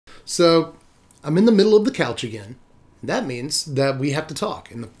So I'm in the middle of the couch again. That means that we have to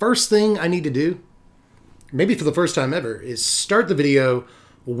talk. And the first thing I need to do, maybe for the first time ever, is start the video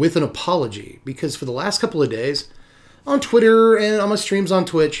with an apology. Because for the last couple of days, on Twitter and on my streams on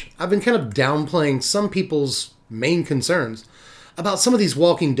Twitch, I've been kind of downplaying some people's main concerns about some of these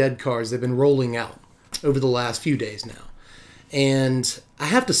Walking Dead cards they've been rolling out over the last few days now. And I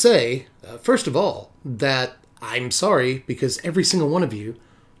have to say, first of all, that I'm sorry because every single one of you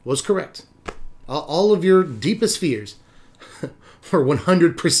was correct. All of your deepest fears were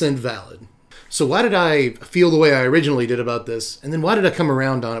 100% valid. So why did I feel the way I originally did about this? And then why did I come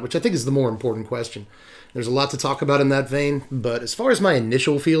around on it? Which I think is the more important question. There's a lot to talk about in that vein. But as far as my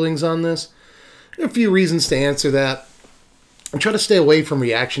initial feelings on this, there are a few reasons to answer that. I try to stay away from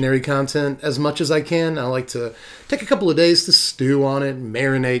reactionary content as much as I can. I like to take a couple of days to stew on it,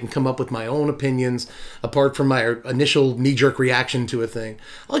 marinate, and come up with my own opinions apart from my initial knee-jerk reaction to a thing.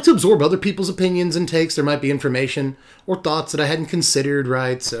 I like to absorb other people's opinions and takes. There might be information or thoughts that I hadn't considered,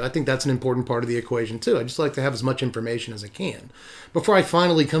 right? So I think that's an important part of the equation too. I just like to have as much information as I can before I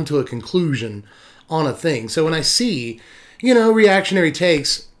finally come to a conclusion on a thing. So when I see, reactionary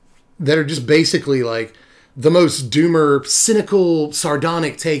takes that are just basically like the most doomer, cynical,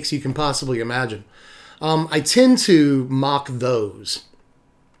 sardonic takes you can possibly imagine, I tend to mock those.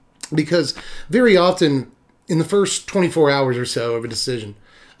 Because very often, in the first 24 hours or so of a decision,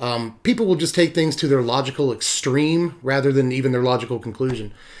 people will just take things to their logical extreme rather than even their logical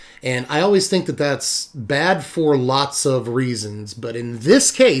conclusion. And I always think that that's bad for lots of reasons. But in this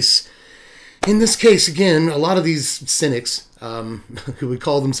case, again, a lot of these cynics, who would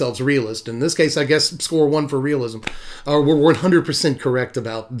call themselves realists, in this case, I guess, score 1 for realism, were 100% correct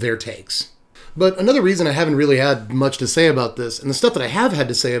about their takes. But another reason I haven't really had much to say about this, and the stuff that I have had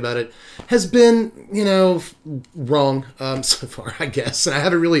to say about it, has been, wrong so far, I guess. And I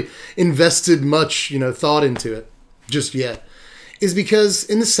haven't really invested much, thought into it just yet. Is because,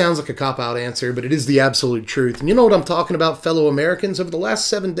 and this sounds like a cop-out answer, but it is the absolute truth. And you know what I'm talking about, fellow Americans? Over the last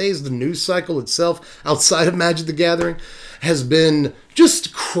 7 days, the news cycle itself, outside of Magic the Gathering, has been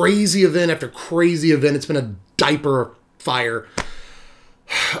just crazy event after crazy event. It's been a diaper fire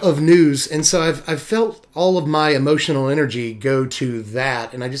of news. And so I've felt all of my emotional energy go to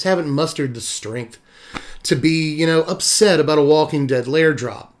that, and I just haven't mustered the strength to be, upset about a Walking Dead Lair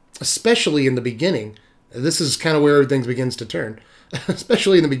drop, especially in the beginning. This is kind of where everything begins to turn.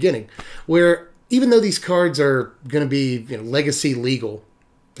 Especially in the beginning, where even though these cards are going to be legacy legal,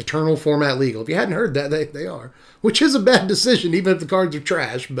 eternal format legal, if you hadn't heard that, they are, which is a bad decision, even if the cards are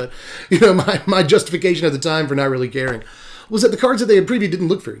trash. But my justification at the time for not really caring was that the cards that they had previewed didn't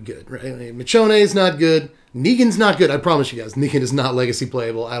look very good, right? Machone is not good. Negan's not good. I promise you guys, Negan is not legacy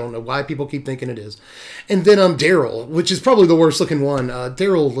playable. I don't know why people keep thinking it is. And then Daryl, which is probably the worst looking one.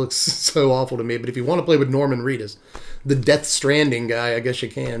 Daryl looks so awful to me, but if you want to play with Norman Reedus, the Death Stranding guy, I guess you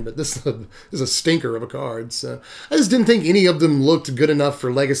can, but this is a stinker of a card. So I just didn't think any of them looked good enough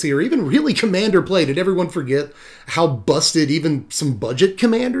for Legacy or even really Commander play. Did everyone forget how busted even some budget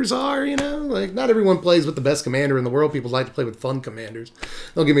commanders are, Like, not everyone plays with the best commander in the world. People like to play with fun commanders.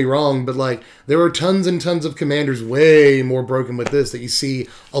 Don't get me wrong, but, like, there are tons and tons of commanders way more broken with this that you see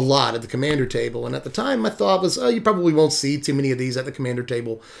a lot at the commander table. And at the time, my thought was, oh, you probably won't see too many of these at the commander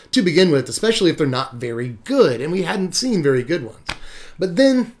table to begin with, especially if they're not very good. And we hadn't seen very good ones. But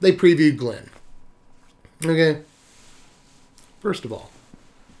then they previewed Glenn. Okay. First of all,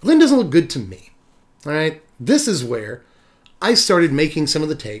 Glenn doesn't look good to me. All right. This is where I started making some of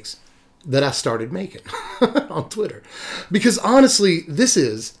the takes that I started making on Twitter. Because honestly, this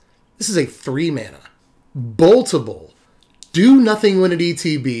is a 3-mana, boltable, do nothing when it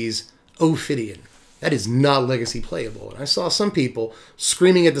ETBs Ophidian. That is not legacy playable. And I saw some people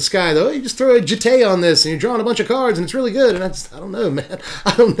screaming at the sky, though, you just throw a Jete on this and you're drawing a bunch of cards and it's really good. And I don't know, man.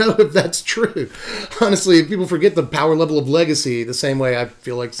 I don't know if that's true. Honestly, people forget the power level of legacy the same way I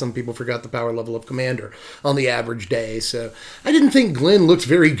feel like some people forgot the power level of Commander on the average day. So I didn't think Glenn looked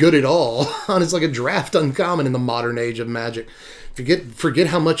very good at all. It's like a draft uncommon in the modern age of Magic. Forget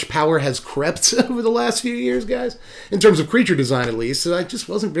how much power has crept over the last few years, guys, in terms of creature design at least. So I just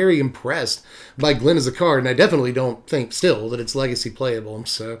wasn't very impressed by Glenn as a card, and I definitely don't think still that it's legacy playable.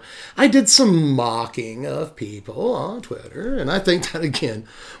 So I did some mocking of people on Twitter, and I think that, again,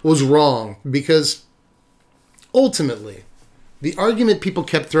 was wrong because ultimately the argument people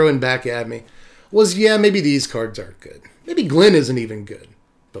kept throwing back at me was, yeah, maybe these cards aren't good. Maybe Glenn isn't even good.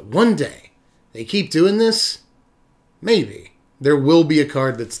 But one day they keep doing this, maybe there will be a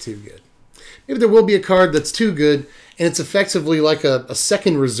card that's too good. Maybe there will be a card that's too good, and it's effectively like a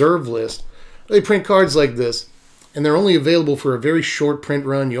second reserve list. They print cards like this, and they're only available for a very short print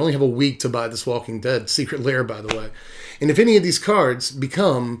run. You only have a week to buy this Walking Dead Secret Lair, by the way. And if any of these cards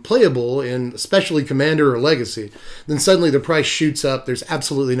become playable in especially Commander or Legacy, then suddenly the price shoots up. There's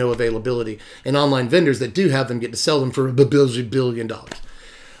absolutely no availability. And online vendors that do have them get to sell them for $1 billion.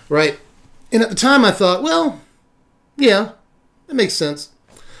 Right? And at the time I thought, well, yeah, that makes sense.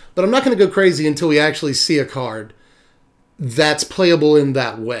 But I'm not going to go crazy until we actually see a card that's playable in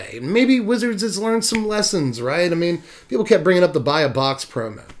that way. Maybe Wizards has learned some lessons, right? I mean, people kept bringing up the buy a box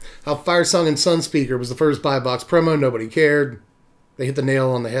promo. How Firesong and Sunspeaker was the first buy a box promo. Nobody cared. They hit the nail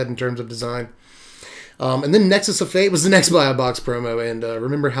on the head in terms of design. And then Nexus of Fate was the next buy a box promo, and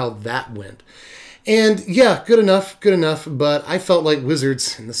remember how that went. And yeah, good enough. But I felt like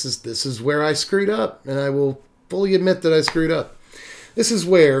Wizards, and this is where I screwed up, and I will fully admit that I screwed up. This is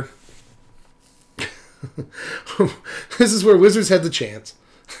where Wizards had the chance.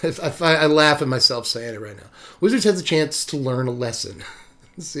 I laugh at myself saying it right now. Wizards had the chance to learn a lesson.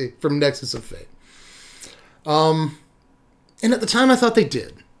 Let's see, from Nexus of Fate. And at the time I thought they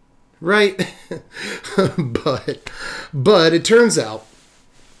did. Right? but it turns out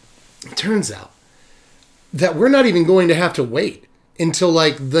that we're not even going to have to wait until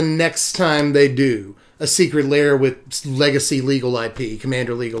like the next time they do a Secret Lair with Legacy legal IP,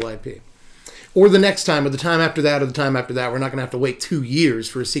 Commander legal IP. Or the next time, or the time after that, or the time after that. We're not going to have to wait 2 years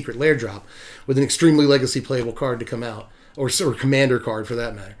for a Secret Lair drop with an extremely Legacy playable card to come out. Or Commander card, for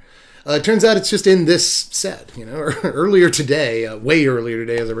that matter. It turns out it's just in this set. You know, earlier today, way earlier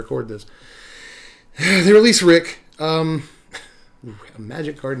today as I record this, they released Rick. A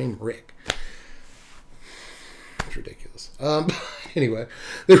magic card named Rick. It's ridiculous. Anyway,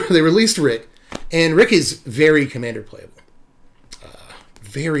 they released Rick. And Rick is very Commander playable.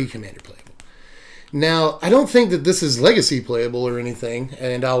 Very Commander playable. Now, I don't think that this is Legacy playable or anything,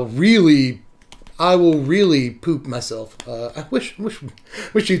 and I will really poop myself. I wish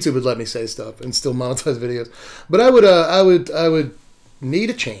YouTube would let me say stuff and still monetize videos. But I would need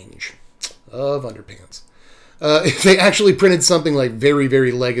a change of underpants. If they actually printed something like very,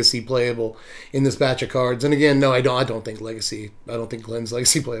 very Legacy playable in this batch of cards. And again, no, I don't think Glenn's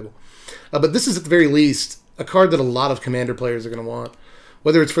Legacy playable. But this is at the very least a card that a lot of Commander players are going to want.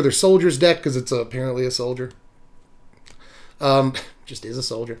 Whether it's for their Soldiers deck, because it's apparently a soldier. Just is a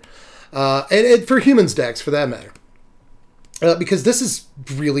soldier. And for Humans decks, for that matter. Because this is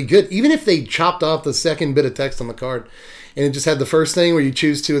really good. Even if they chopped off the second bit of text on the card, and it just had the first thing where you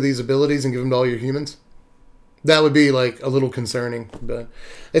choose 2 of these abilities and give them to all your humans, that would be like a little concerning. But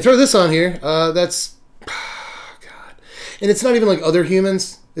they throw this on here. That's... God. And it's not even like other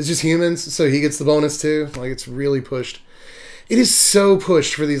humans. It's just humans, so he gets the bonus too. Like, it's really pushed. It is so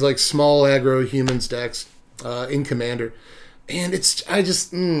pushed for these like small aggro humans decks in Commander, and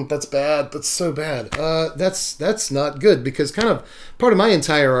that's bad. That's so bad. That's not good, because kind of part of my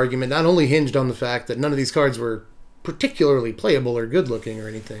entire argument not only hinged on the fact that none of these cards were particularly playable or good looking or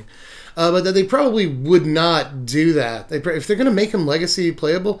anything, but that they probably would not do that. If they're going to make them Legacy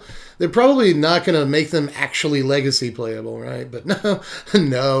playable, they're probably not going to make them actually Legacy playable, right? But no.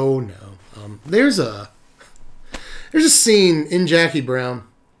 There's a scene in Jackie Brown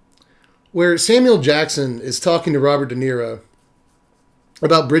where Samuel Jackson is talking to Robert De Niro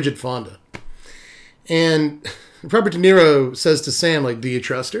about Bridget Fonda. And Robert De Niro says to Sam, like, do you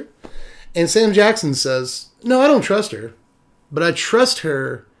trust her? And Sam Jackson says, no, I don't trust her, but I trust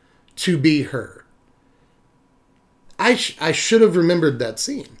her to be her. I should have remembered that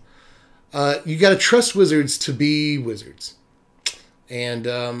scene. You got to trust Wizards to be Wizards. And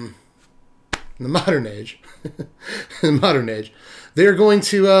in the modern age, they're going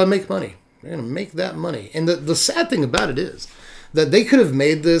to make money. They're going to make that money. And the sad thing about it is that they could have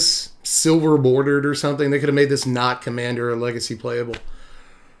made this silver bordered or something. They could have made this not Commander or Legacy playable.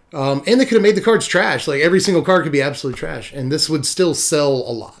 And they could have made the cards trash. Like, every single card could be absolute trash. And this would still sell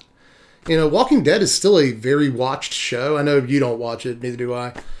a lot. You know, Walking Dead is still a very watched show. I know you don't watch it, neither do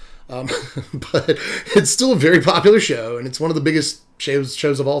I. But it's still a very popular show, and it's one of the biggest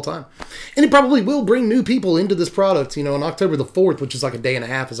shows of all time. And it probably will bring new people into this product, you know, on October the 4th, which is like a day and a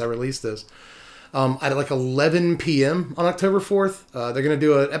half as I release this. At like 11 p.m. on October 4th, they're going to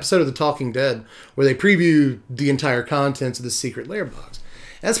do an episode of The Talking Dead where they preview the entire contents of the Secret Lair box.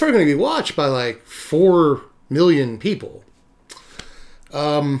 And that's probably going to be watched by like 4 million people.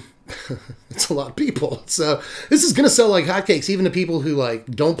 It's a lot of people. So this is going to sell like hotcakes, even to people who like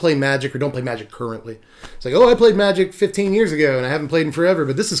don't play Magic or don't play Magic currently. It's like, oh, I played Magic 15 years ago and I haven't played in forever,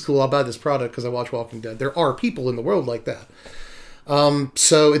 but this is cool. I'll buy this product because I watch Walking Dead. There are people in the world like that.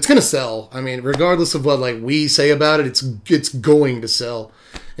 So it's going to sell. I mean, regardless of what like we say about it, it's going to sell.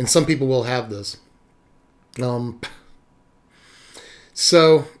 And some people will have this. Um,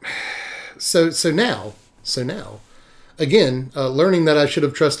 so now, again, learning that I should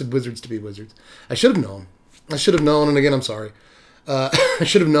have trusted wizards to be wizards. I should have known. And again, I'm sorry. I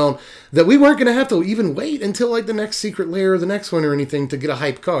should have known that we weren't going to have to even wait until like the next secret lair or the next one or anything to get a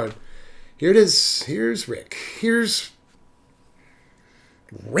hype card. Here it is. Here's Rick.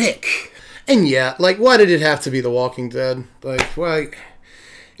 And yeah, like, why did it have to be The Walking Dead? Like, why?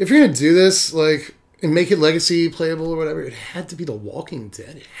 If you're going to do this, like, and make it legacy playable or whatever, it had to be The Walking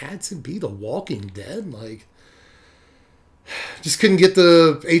Dead. It had to be The Walking Dead. Like, just couldn't get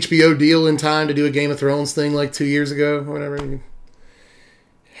the HBO deal in time to do a Game of Thrones thing like 2 years ago or whatever. It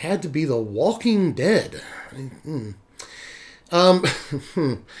had to be The Walking Dead. And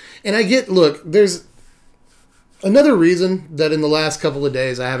I get, look, there's another reason that in the last couple of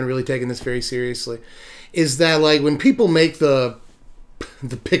days I haven't really taken this very seriously is that, like, when people make the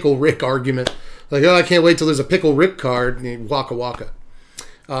Pickle Rick argument, like, oh, I can't wait till there's a Pickle Rick card, waka waka.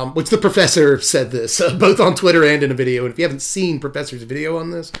 Which the professor said this, both on Twitter and in a video. And if you haven't seen Professor's video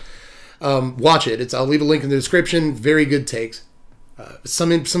on this, watch it. I'll leave a link in the description. Very good takes.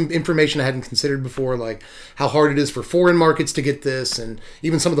 Some information I hadn't considered before, like how hard it is for foreign markets to get this, and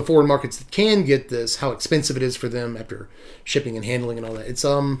even some of the foreign markets that can get this, how expensive it is for them after shipping and handling and all that. It's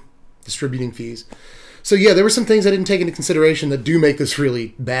distributing fees. So yeah, there were some things I didn't take into consideration that do make this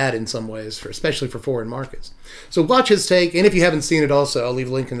really bad in some ways, especially for foreign markets. So watch his take, and if you haven't seen it also, I'll leave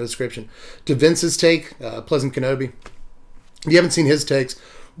a link in the description to Vince's take, Pleasant Kenobi. If you haven't seen his takes,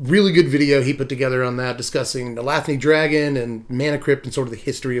 really good video he put together on that, discussing the Lathni Dragon and Mana Crypt and sort of the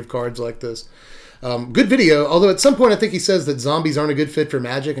history of cards like this. Good video, although at some point I think he says that zombies aren't a good fit for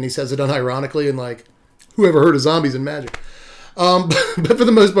Magic, and he says it unironically, and like, who ever heard of zombies in Magic? But for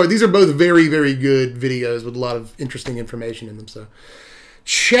the most part, these are both very, very good videos with a lot of interesting information in them. So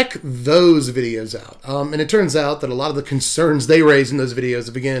check those videos out. And it turns out that a lot of the concerns they raise in those videos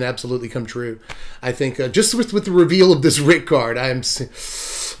have, again, absolutely come true. I think just with the reveal of this Rick card,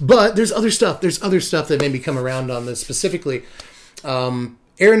 but there's other stuff. There's other stuff that made me come around on this. Specifically,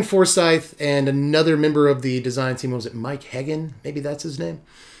 Aaron Forsyth and another member of the design team, was it Mike Hagen? Maybe that's his name.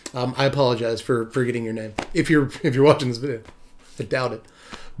 I apologize for forgetting your name if you're watching this video. I doubt it.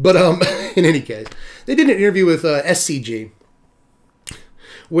 But in any case, they did an interview with SCG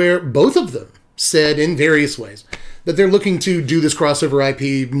where both of them said in various ways that they're looking to do this crossover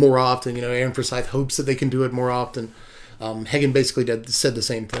IP more often. You know, Aaron Forsyth hopes that they can do it more often. Hagen basically said the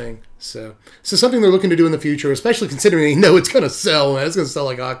same thing. So something they're looking to do in the future, especially considering they know it's going to sell, man. It's going to sell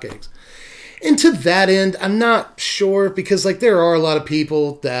like hotcakes. And to that end, I'm not sure, because like there are a lot of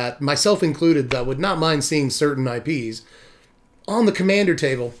people, that myself included, that would not mind seeing certain IPs on the commander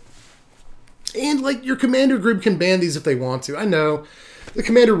table. And like your commander group can ban these if they want to. I know the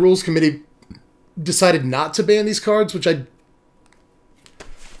Commander Rules Committee decided not to ban these cards, which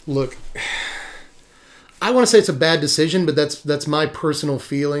look, I want to say it's a bad decision, but that's my personal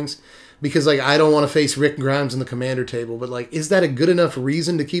feelings, because like I don't want to face Rick Grimes on the commander table, but like, is that a good enough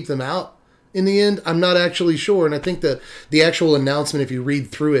reason to keep them out? In the end, I'm not actually sure, and I think that the actual announcement, if you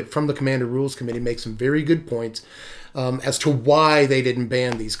read through it from the Commander Rules Committee, makes some very good points as to why they didn't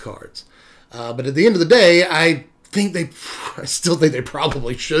ban these cards. But at the end of the day, I still think they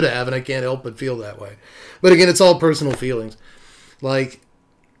probably should have, and I can't help but feel that way. But again, it's all personal feelings. Like,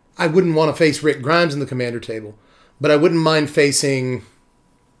 I wouldn't want to face Rick Grimes in the commander table, but I wouldn't mind facing...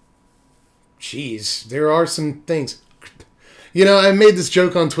 Jeez, there are some things... You know, I made this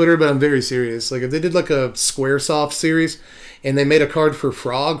joke on Twitter, but I'm very serious. Like, if they did like a Squaresoft series and they made a card for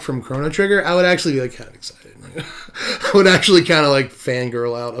Frog from Chrono Trigger, I would actually be like kind of excited. I would actually kind of like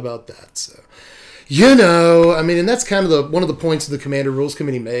fangirl out about that. So, you know, I mean, and that's kind of one of the points the Commander Rules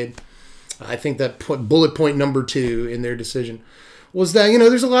Committee made. I think that bullet point number 2 in their decision was that, you know,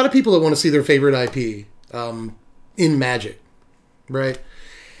 there's a lot of people that want to see their favorite IP in Magic, right?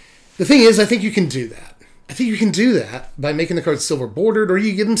 The thing is, I think you can do that. I think you can do that by making the cards silver bordered, or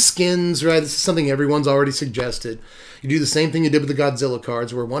you give them skins, right? This is something everyone's already suggested. You do the same thing you did with the Godzilla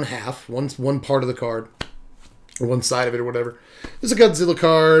cards, where one part of the card, or one side of it, or whatever, is a Godzilla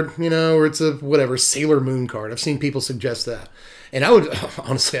card, you know, or it's a whatever Sailor Moon card. I've seen people suggest that, and I would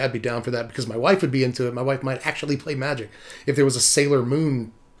honestly, I'd be down for that, because my wife would be into it. My wife might actually play Magic if there was a Sailor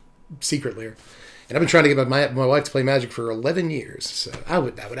Moon secret lair. And I've been trying to get my wife to play Magic for 11 years, so that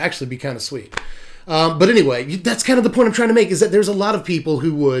would actually be kind of sweet. But anyway, that's kind of the point I'm trying to make, is that there's a lot of people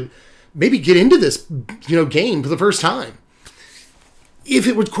who would maybe get into this, you know, game for the first time if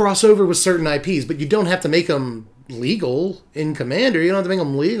it would cross over with certain IPs, but you don't have to make them legal in Commander. You don't have to make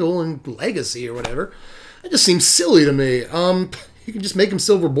them legal in Legacy or whatever. It just seems silly to me. You can just make them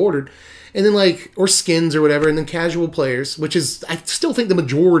silver bordered. And then like, or skins or whatever, and then casual players, which is, I still think the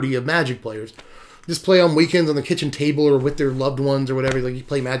majority of Magic players, just play on weekends on the kitchen table or with their loved ones or whatever. Like you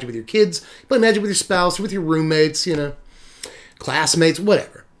play Magic with your kids, you play Magic with your spouse, or with your roommates, you know, classmates,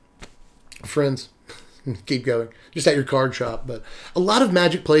 whatever. Friends. Keep going. Just at your card shop. But a lot of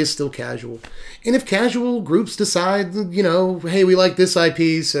Magic play is still casual. And if casual groups decide, you know, hey, we like this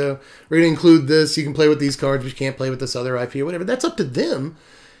IP, so we're going to include this. You can play with these cards, but you can't play with this other IP or whatever. That's up to them.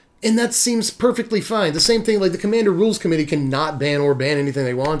 And that seems perfectly fine. The same thing, like the Commander Rules Committee cannot ban or ban anything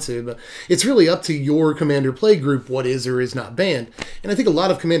they want to, but it's really up to your Commander play group what is or is not banned. And I think a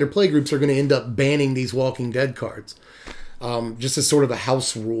lot of Commander play groups are going to end up banning these Walking Dead cards. Just as sort of a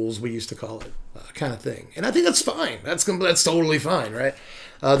house rules, we used to call it, kind of thing. And I think that's fine. That's totally fine, right?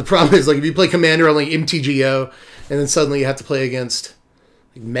 The problem is, like, if you play Commander on like MTGO, and then suddenly you have to play against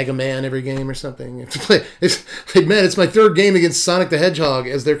like Mega Man every game or something. You have to play. It's like, man, it's my third game against Sonic the Hedgehog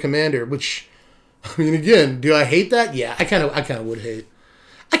as their commander. Which, I mean, again, do I hate that? Yeah, I kind of would hate.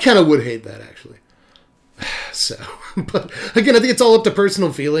 I kind of would hate that actually. So, but again, I think it's all up to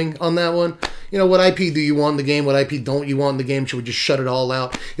personal feeling on that one. You know, what IP do you want in the game? What IP don't you want in the game? Should we just shut it all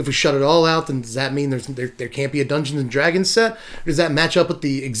out? If we shut it all out, then does that mean there can't be a Dungeons and Dragons set? Or does that match up with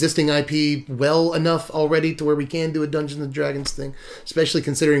the existing IP well enough already to where we can do a Dungeons and Dragons thing? Especially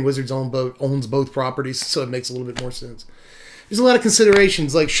considering Wizards owns both properties, so it makes a little bit more sense. There's a lot of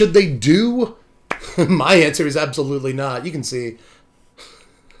considerations. Like, should they do? My answer is absolutely not. You can see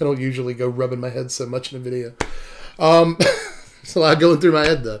I don't usually go rubbing my head so much in a video. There's a lot going through my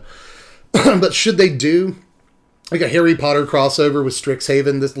head, though. But should they do like a Harry Potter crossover with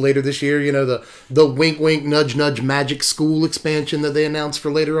Strixhaven later this year? You know, the wink, wink, nudge, nudge Magic School expansion that they announced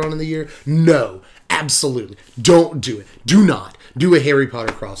for later on in the year? No, absolutely. Don't do it. Do not do a Harry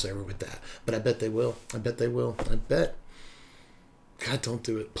Potter crossover with that. But I bet they will. I bet they will. I bet. God, don't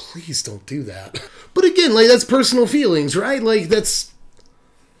do it. Please don't do that. But again, like, that's personal feelings, right? Like, that's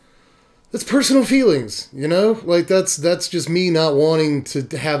personal feelings, you know? Like, that's just me not wanting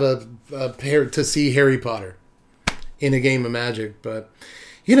to have to see Harry Potter in a game of Magic. But,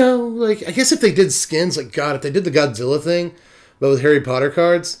 you know, like, I guess if they did skins, like, God, if they did the Godzilla thing, but with Harry Potter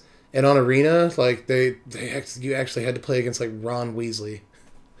cards and on Arena, like, you actually had to play against, like, Ron Weasley.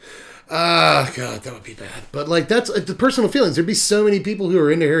 Ah, God, that would be bad. But, like, that's the personal feelings. There'd be so many people who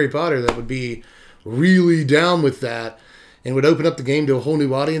are into Harry Potter that would be really down with that and would open up the game to a whole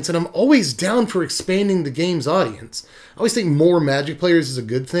new audience. And I'm always down for expanding the game's audience. I always think more Magic players is a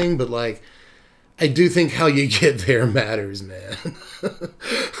good thing, but, like, I do think how you get there matters, man.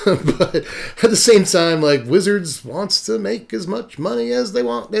 But at the same time, like, Wizards wants to make as much money as they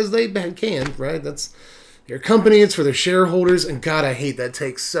can, right? That's their company, it's for their shareholders, and God, I hate that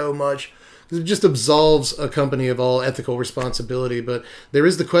takes so much. It just absolves a company of all ethical responsibility, but there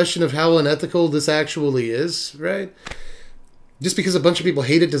is the question of how unethical this actually is, right? Just because a bunch of people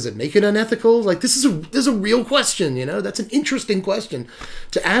hate it, does it make it unethical? Like, this is a real question, you know? That's an interesting question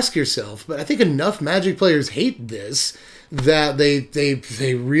to ask yourself. But I think enough Magic players hate this that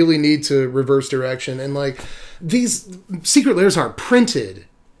they really need to reverse direction. And, like, these secret lairs aren't printed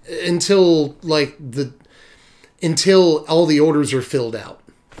until all the orders are filled out.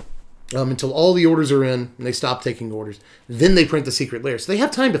 Until all the orders are in and they stop taking orders. Then they print the secret lair. So they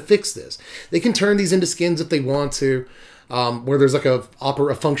have time to fix this. They can turn these into skins if they want to. Where there's like a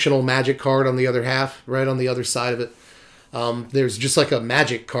functional Magic card on the other half, right on the other side of it. There's just like a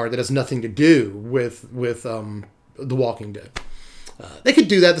Magic card that has nothing to do with The Walking Dead. They could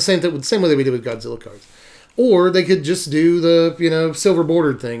do that the same way they did with Godzilla cards, or they could just do the silver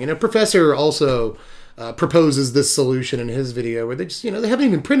bordered thing. And a Professor also proposes this solution in his video where they just they haven't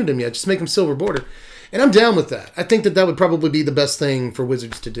even printed them yet, just make them silver bordered. And I'm down with that. I think that would probably be the best thing for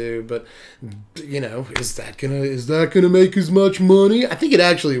Wizards to do. But, is that gonna make as much money? I think it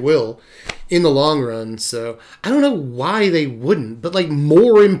actually will in the long run. So I don't know why they wouldn't. But, like,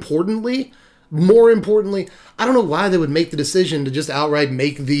 more importantly, I don't know why they would make the decision to just outright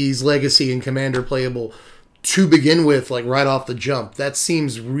make these Legacy and Commander playable to begin with, like, right off the jump. That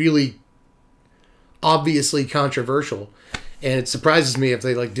seems really obviously controversial. And it surprises me if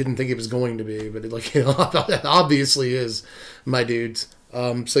they didn't think it was going to be, but it obviously is, my dudes.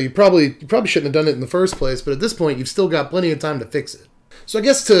 So you probably shouldn't have done it in the first place, but at this point you've still got plenty of time to fix it. So I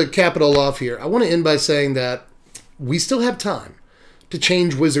guess to cap it all off here, I want to end by saying that we still have time to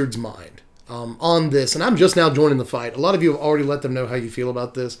change Wizards' mind on this, and I'm just now joining the fight. A lot of you have already let them know how you feel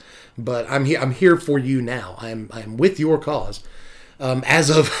about this, but I'm here for you now. I'm with your cause as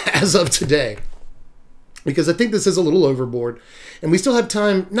of today. Because I think this is a little overboard. And we still have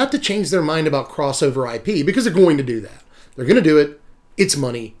time not to change their mind about crossover IP, because they're going to do that. They're going to do it. It's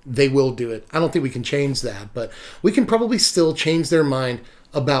money. They will do it. I don't think we can change that, but we can probably still change their mind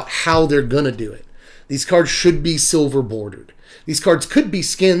about how they're going to do it. These cards should be silver bordered. These cards could be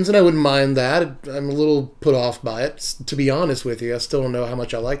skins, and I wouldn't mind that. I'm a little put off by it, to be honest with you. I still don't know how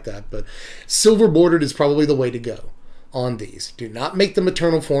much I like that, but silver bordered is probably the way to go on these. Do not make the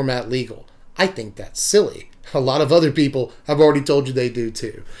Eternal format legal. I think that's silly. A lot of other people have already told you they do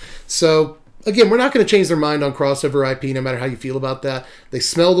too. So, again, we're not going to change their mind on crossover IP, no matter how you feel about that. They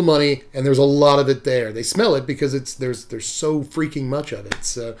smell the money, and there's a lot of it there. They smell it because there's so freaking much of it.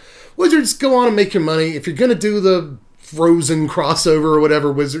 So, Wizards, go on and make your money. If you're going to do the Frozen crossover or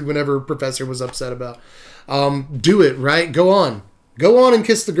whatever Professor was upset about, do it, right? Go on and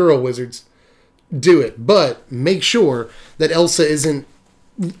kiss the girl, Wizards. Do it, but make sure that Elsa isn't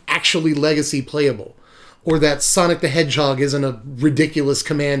actually legacy playable, or that Sonic the Hedgehog isn't a ridiculous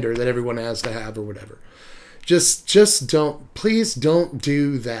commander that everyone has to have or whatever. Just don't, please don't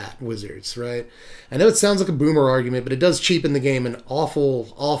do that, Wizards, right? I know it sounds like a boomer argument, but it does cheapen the game an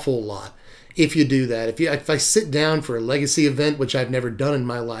awful, awful lot if you do that. If I sit down for a legacy event, which I've never done in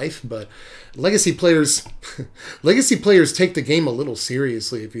my life, but legacy players take the game a little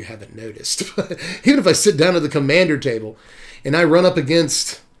seriously, if you haven't noticed. Even if I sit down at the commander table and I run up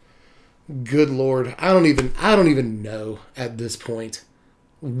against, good Lord, I don't even know at this point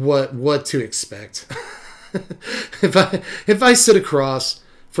what to expect. If I sit across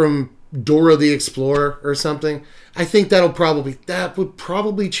from Dora the Explorer or something, I think that would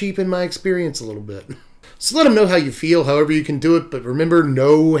probably cheapen my experience a little bit. So let them know how you feel, however you can do it, but remember,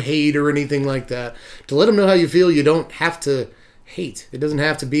 no hate or anything like that. To let them know how you feel, you don't have to hate. It doesn't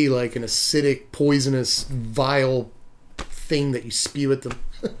have to be like an acidic, poisonous, vile thing that you spew at them.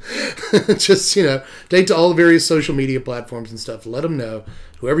 Just, take to all the various social media platforms and stuff. Let them know,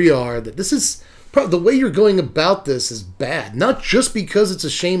 whoever you are, that this is the way you're going about this is bad. Not just because it's a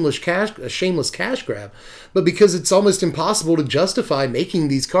shameless cash grab, but because it's almost impossible to justify making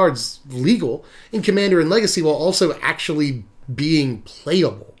these cards legal in Commander and Legacy while also actually being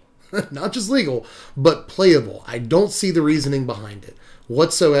playable. Not just legal, but playable. I don't see the reasoning behind it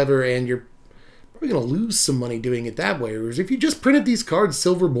whatsoever, and you're probably going to lose some money doing it that way. Whereas if you just printed these cards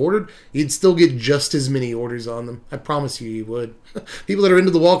silver bordered, you'd still get just as many orders on them. I promise you would. People that are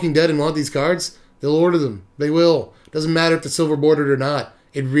into The Walking Dead and want these cards, they'll order them. They will. Doesn't matter if they're silver bordered or not.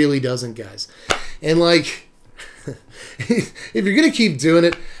 It really doesn't, guys. And if you're going to keep doing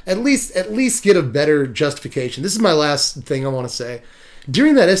it, at least get a better justification. This is my last thing I want to say.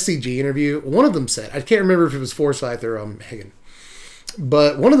 During that SCG interview, one of them said, I can't remember if it was Forsyth or Hagen,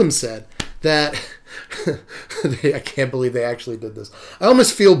 but one of them said that I can't believe they actually did this. I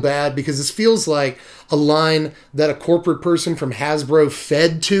almost feel bad because this feels like a line that a corporate person from Hasbro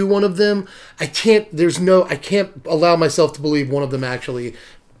fed to one of them. I can't allow myself to believe one of them actually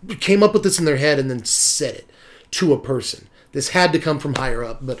came up with this in their head and then said it to a person. This had to come from higher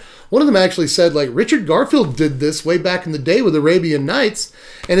up. But one of them actually said, Richard Garfield did this way back in the day with Arabian Nights.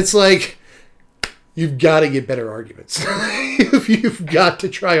 And it's like, you've got to get better arguments. You've got to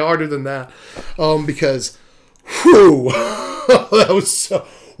try harder than that. Because, whew, that was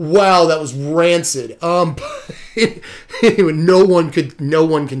rancid. Anyway, no one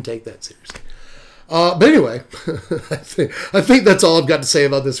can take that seriously. But anyway, I think that's all I've got to say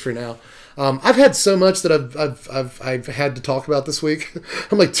about this for now. I've had so much that I've had to talk about this week.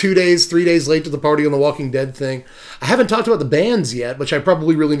 I'm 3 days late to the party on the Walking Dead thing. I haven't talked about the bands yet, which I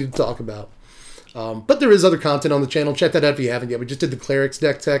probably really need to talk about. But there is other content on the channel. Check that out if you haven't yet. We just did the Clerics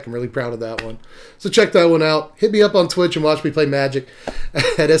Deck Tech. I'm really proud of that one. So check that one out. Hit me up on Twitch and watch me play Magic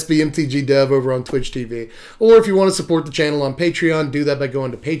at SBMTG Dev over on Twitch TV. Or if you want to support the channel on Patreon, do that by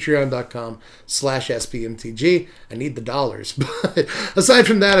going to patreon.com/SBMTG. I need the dollars. But aside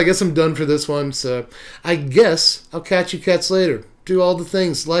from that, I guess I'm done for this one. So I guess I'll catch you cats later. Do all the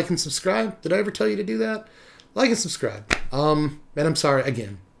things. Like and subscribe. Did I ever tell you to do that? Like and subscribe. And I'm sorry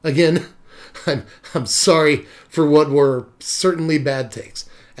again. I'm sorry for what were certainly bad takes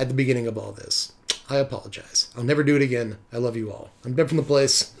at the beginning of all this. I apologize. I'll never do it again. I love you all. I'm Ben from the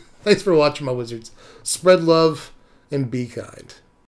place. Thanks for watching, my wizards. Spread love and be kind.